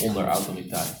sta ook onder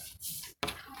autoriteit.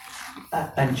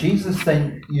 And Jesus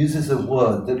then uses a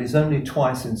word that is only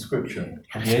twice in Scripture.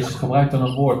 En Jezus gebruikt dan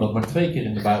een woord dat maar 2 keer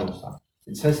in de Bijbel staat.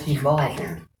 It says he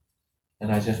marveled. En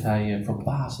hij zegt, hij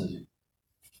verbaasde zich.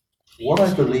 What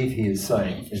I believe he is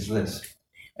saying is this.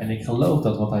 En ik geloof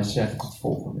dat wat hij zegt het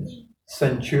volgende is.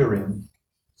 Centurion,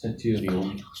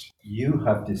 you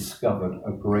have discovered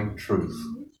a great truth.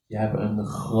 Je hebt een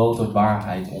grote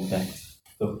waarheid ontdekt.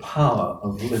 The power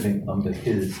of living under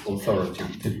his authority.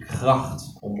 De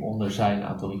kracht om onder zijn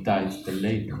autoriteit te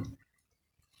leven.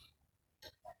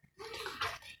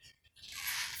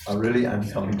 I really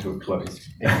am coming to a close.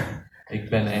 Ik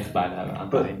ben echt bijna aan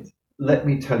het eind. Let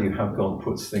me tell you how God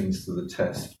puts things to the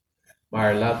test.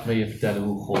 Maar laat me je vertellen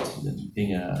hoe God de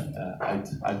dingen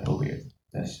uitprobeert.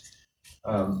 Test.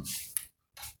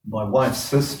 My wife's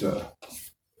sister,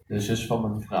 De zus van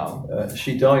mijn vrouw,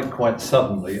 she died quite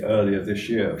suddenly earlier this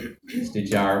year. is dit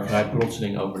jaar vrij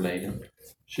plotseling overleden.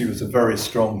 She was a very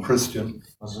strong Christian.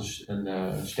 Was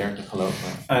een sterke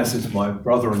gelovige. As is my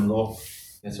brother-in-law.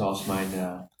 Net zoals mijn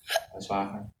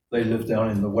zwager. They live down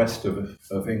in the west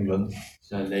of England.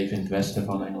 Ze leven in het westen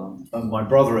van Engeland. And my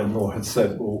brother-in-law had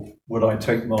said, well, would I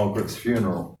take Margaret's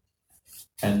funeral?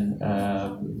 En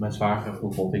mijn zwager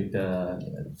vroeg of ik de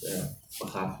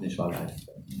begrafenis wou leiden.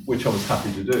 Which I was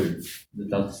happy to do.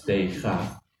 Dat deed ik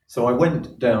graag. So I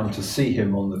went down to see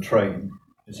him on the train.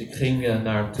 Dus ik ging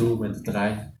naar hem toe met de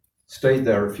trein. Stayed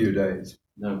there a few days.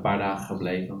 Een paar dagen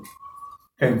gebleven.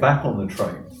 Came back on the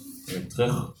train. Weer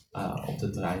terug op de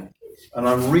trein. And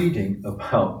I'm reading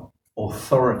about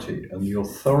authority and the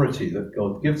authority that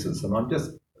God gives us. And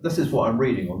this is what I'm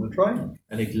reading on the train.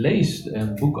 En ik lees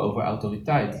een boek over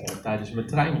autoriteit tijdens mijn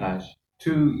treinreis.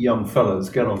 2 young fellows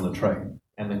get on the train.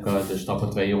 En dan stappen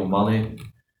 2 jonge mannen in.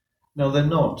 Now they're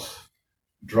not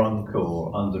drunk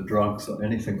or under drugs or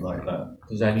anything like that.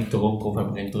 Ze zijn niet dronken of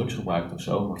hebben geen drugs gebruikt of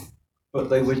zo. But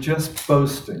they were just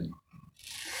boasting.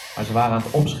 Maar ze waren aan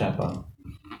het opscheppen.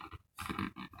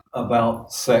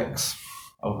 About sex.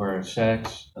 Over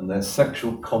seks. And their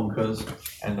sexual conquers.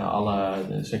 En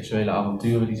alle seksuele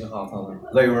avonturen die ze gehad hadden.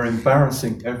 They were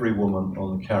embarrassing every woman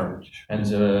on the carriage. En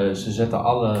ze zetten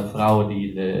alle vrouwen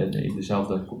die in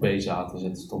dezelfde coupé zaten,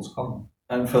 zetten ze tot schande.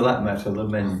 And for that matter, the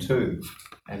men too.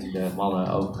 En de mannen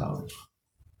ook trouwens.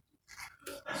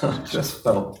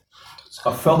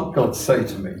 I felt God say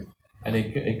to me. En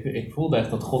ik voelde echt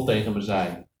dat God tegen me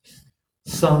zei.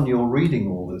 Son, you're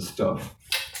reading all this stuff.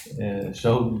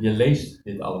 Zo, je leest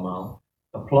dit allemaal.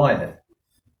 Apply it.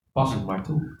 Pas het maar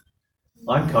toe.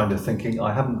 I'm kind of thinking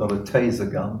I haven't got a taser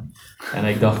gun. En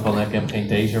ik dacht van, ik heb geen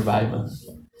taser bij me.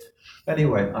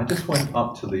 Anyway, I just went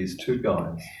up to these 2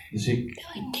 guys. Dus ik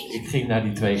ging naar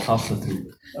die 2 gasten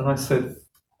toe. And I said,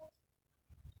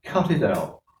 cut it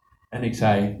out. En ik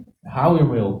zei, hou er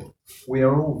mee op. We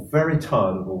are all very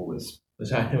tired of all this.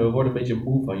 We worden een beetje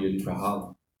moe van jullie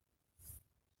verhalen.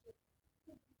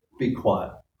 Be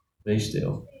quiet. Wees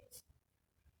stil.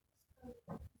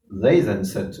 They then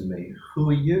said to me, who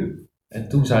are you? En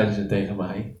toen zeiden ze tegen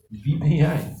mij, wie ben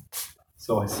jij?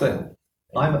 So I said,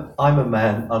 I'm a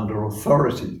man under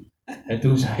authority. En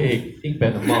toen zei ik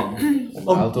ben een man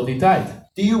onder autoriteit.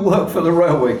 Do you work for the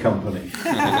railway company?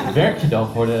 Werk je dan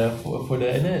voor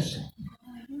de NS?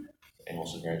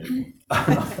 Engelse versie.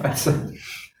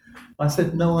 I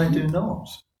said, no, I do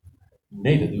not.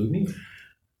 Nee, dat doe ik niet.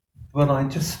 But I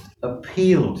just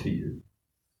appeal to you.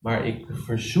 Maar ik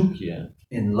verzoek je.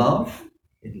 In love.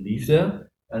 In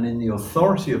liefde. And in the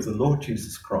authority of the Lord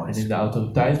Jesus Christ. En in de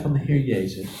autoriteit van de Heer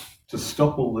Jezus. To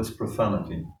stop all this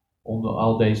profanity. Om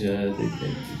al deze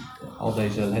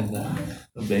ellende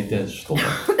een beetje te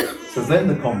stoppen. So then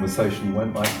the conversation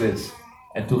went like this.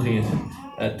 En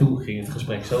toen ging het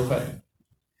gesprek zo ver.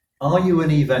 Are you an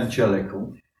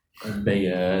evangelical? Ben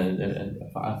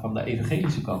je van de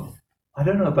evangelische kant? I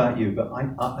don't know about you, but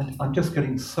I'm just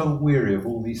getting so weary of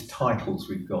all these titles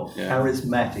we've got. Yeah.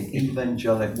 Charismatic,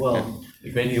 evangelic, well...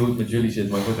 Ik weet niet hoe het met jullie zit,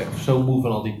 maar ik word echt zo moe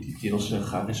van al die titels.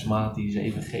 Charismatisch,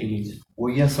 evangelisch.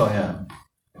 Well, yes I am.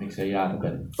 En ik zei, ja, dat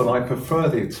ben ik. But I prefer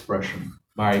the expression.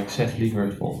 Maar ik zeg liever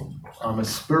het volgende. I'm a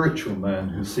spiritual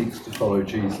man who seeks to follow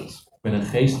Jesus. Ik ben een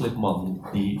geestelijk man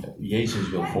die Jezus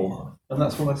wil volgen. And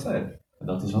that's what I said. En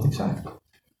dat is wat ik zei.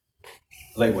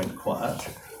 They went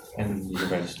quiet. En die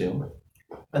werden stil.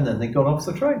 And then they got off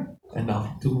the train. En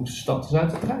dan, toen stapten ze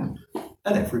uit de trein.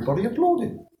 And everybody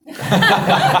applauded.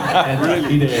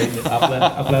 En iedereen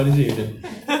applaudisseerde.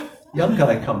 Young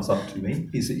guy comes up to me.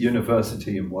 He's at university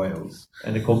in Wales.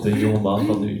 En er komt een jongeman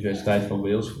van de Universiteit van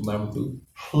Wales naar me toe.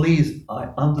 Please, I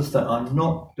understand. I'm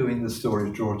not doing the story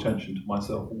to draw attention to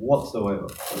myself whatsoever.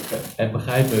 Okay. En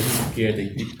begrijp me niet verkeerd,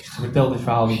 ik vertel dit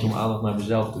verhaal niet om aandacht naar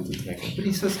mezelf toe te trekken. But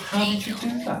he says, how did you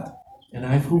do that? En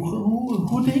hij vroeg,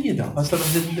 hoe deed je dat? I said,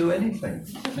 I didn't do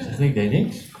anything. Hij zegt, ik deed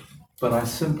niks. But I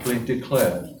simply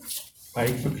declared Maar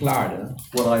ik verklaarde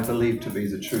what I believe to be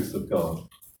the truth of God.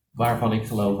 waarvan ik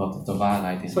geloof dat het de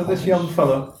waarheid is. So this young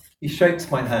fellow, he shakes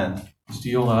my hand. Dus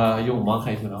die jonge man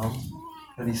geeft me de hand.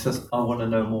 And he says, I want to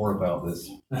know more about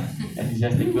this. En die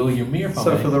zegt, ik wil hier meer van So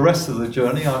weten. for the rest of the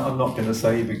journey, I'm not going to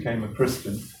say he became a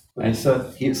Christian. But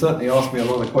he certainly asked me a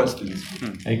lot of questions.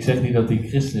 En ik zeg niet dat hij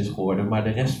christen is geworden, maar de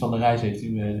rest van de reis heeft hij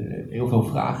me heel veel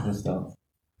vragen gesteld.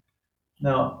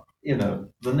 Now, you know,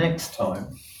 the next time,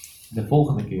 De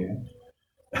volgende keer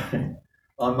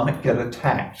I might get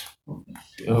attacked.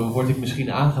 word ik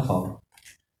misschien aangevallen.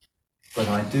 But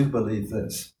I do believe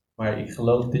this. Maar ik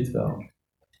geloof dit wel.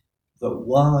 That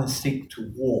while I seek to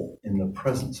walk in the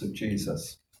presence of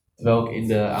Jesus, Terwijl ik in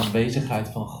de aanwezigheid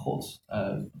van God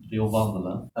wil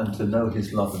wandelen. and to know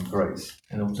his love and grace,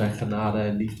 En om zijn genade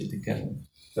en liefde te kennen.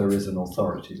 there is an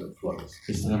authority that flows.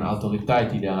 Is er een autoriteit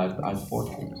die daaruit uit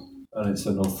voortkomt. And it's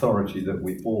an authority that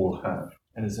we all have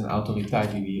En het is een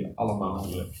autoriteit die we hier allemaal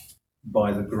hebben.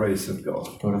 by the grace of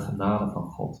God. Door de genade van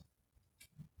God.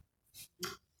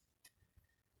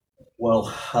 Well,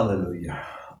 hallelujah.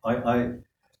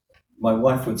 My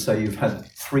wife would say you've had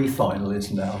 3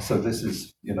 finalists now, so this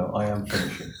is, you know, I am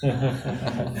finishing.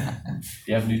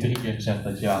 Je hebt nu 3 keer gezegd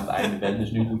dat je aan het einde bent,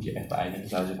 dus nu moet je echt eindigen,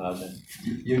 zou je vrouw zeggen.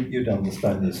 You'd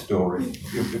understand this story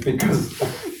because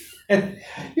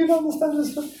you'd understand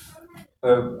this story.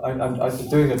 I'm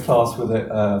doing a class with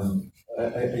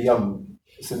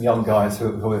some young guys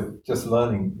who are just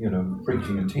learning, you know,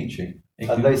 preaching and teaching,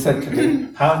 and they said to me,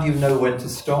 "How do you know when to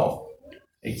stop?"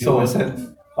 So I said,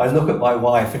 I look at my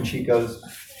wife and she goes,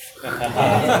 "Do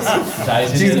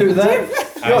you do that?"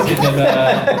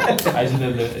 Hij zit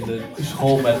in de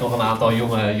school met nog een aantal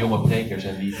jonge prekers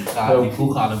en die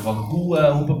vroegen aan hem van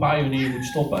hoe bepaal je wanneer je moet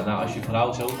stoppen? Nou, als je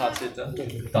vrouw zo gaat zitten,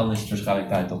 dan is het waarschijnlijk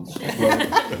tijd om te stoppen.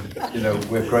 You know,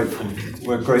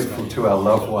 we're grateful to our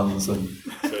loved ones and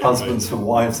husbands for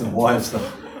wives and wives for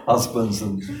husbands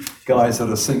and guys that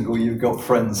are single, you've got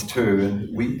friends too, and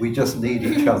we just need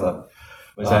each other.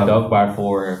 We zijn dankbaar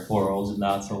voor onze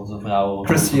naasten, onze vrouwen.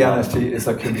 Christianity is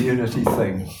a community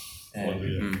thing.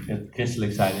 Het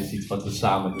christelijk zijn is iets wat we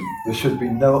samen doen. There should be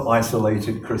no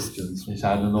isolated Christians. Er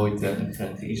zouden nooit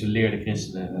geïsoleerde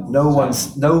christenen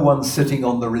No one sitting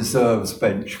on the reserves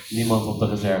bench. Niemand op de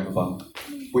reservebank.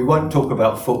 We won't talk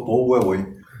about football, will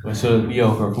we? We zullen het niet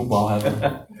over voetbal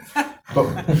hebben. But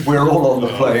we're all on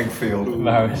the playing field.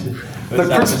 Maar The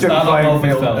Christian playing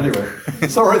field. Anyway,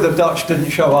 sorry the Dutch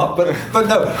didn't show up, but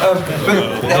no.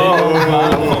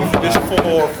 It's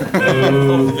 4.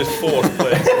 It's 4th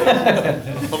place.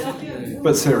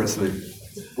 But seriously,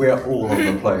 we are all on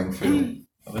the playing field.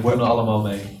 We doen allemaal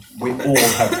mee.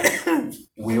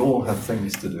 We all have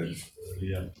things to do.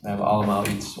 We hebben allemaal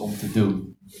iets om te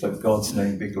doen. That God's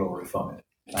name be glorified.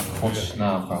 Laat Gods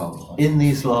naam verhoogd worden. In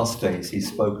these last days, He's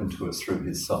spoken to us through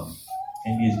His Son.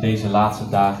 In deze laatste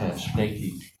dagen spreekt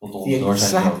hij tot ons door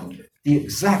zijn zoon. The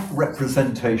exact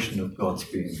representation of God's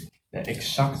being. De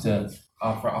exacte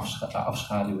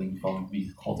afschaduwing van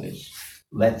wie God is.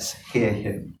 Let's hear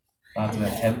Him. Laten we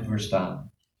hem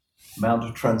verstaan. Mount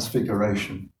of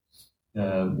Transfiguration.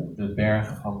 De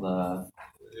berg van de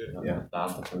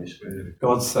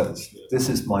God says, "This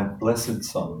is my blessed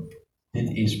Son." Dit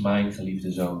is mijn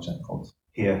geliefde zoon, zegt God.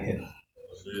 Hear Him.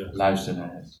 Luister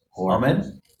naar hem. Hoor.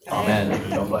 Amen. Amen.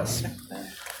 God bless.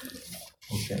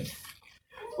 Okay.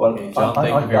 Well, John, thank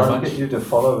you very I'll much. get you to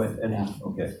follow it. Yeah.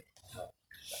 Okay.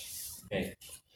 Okay.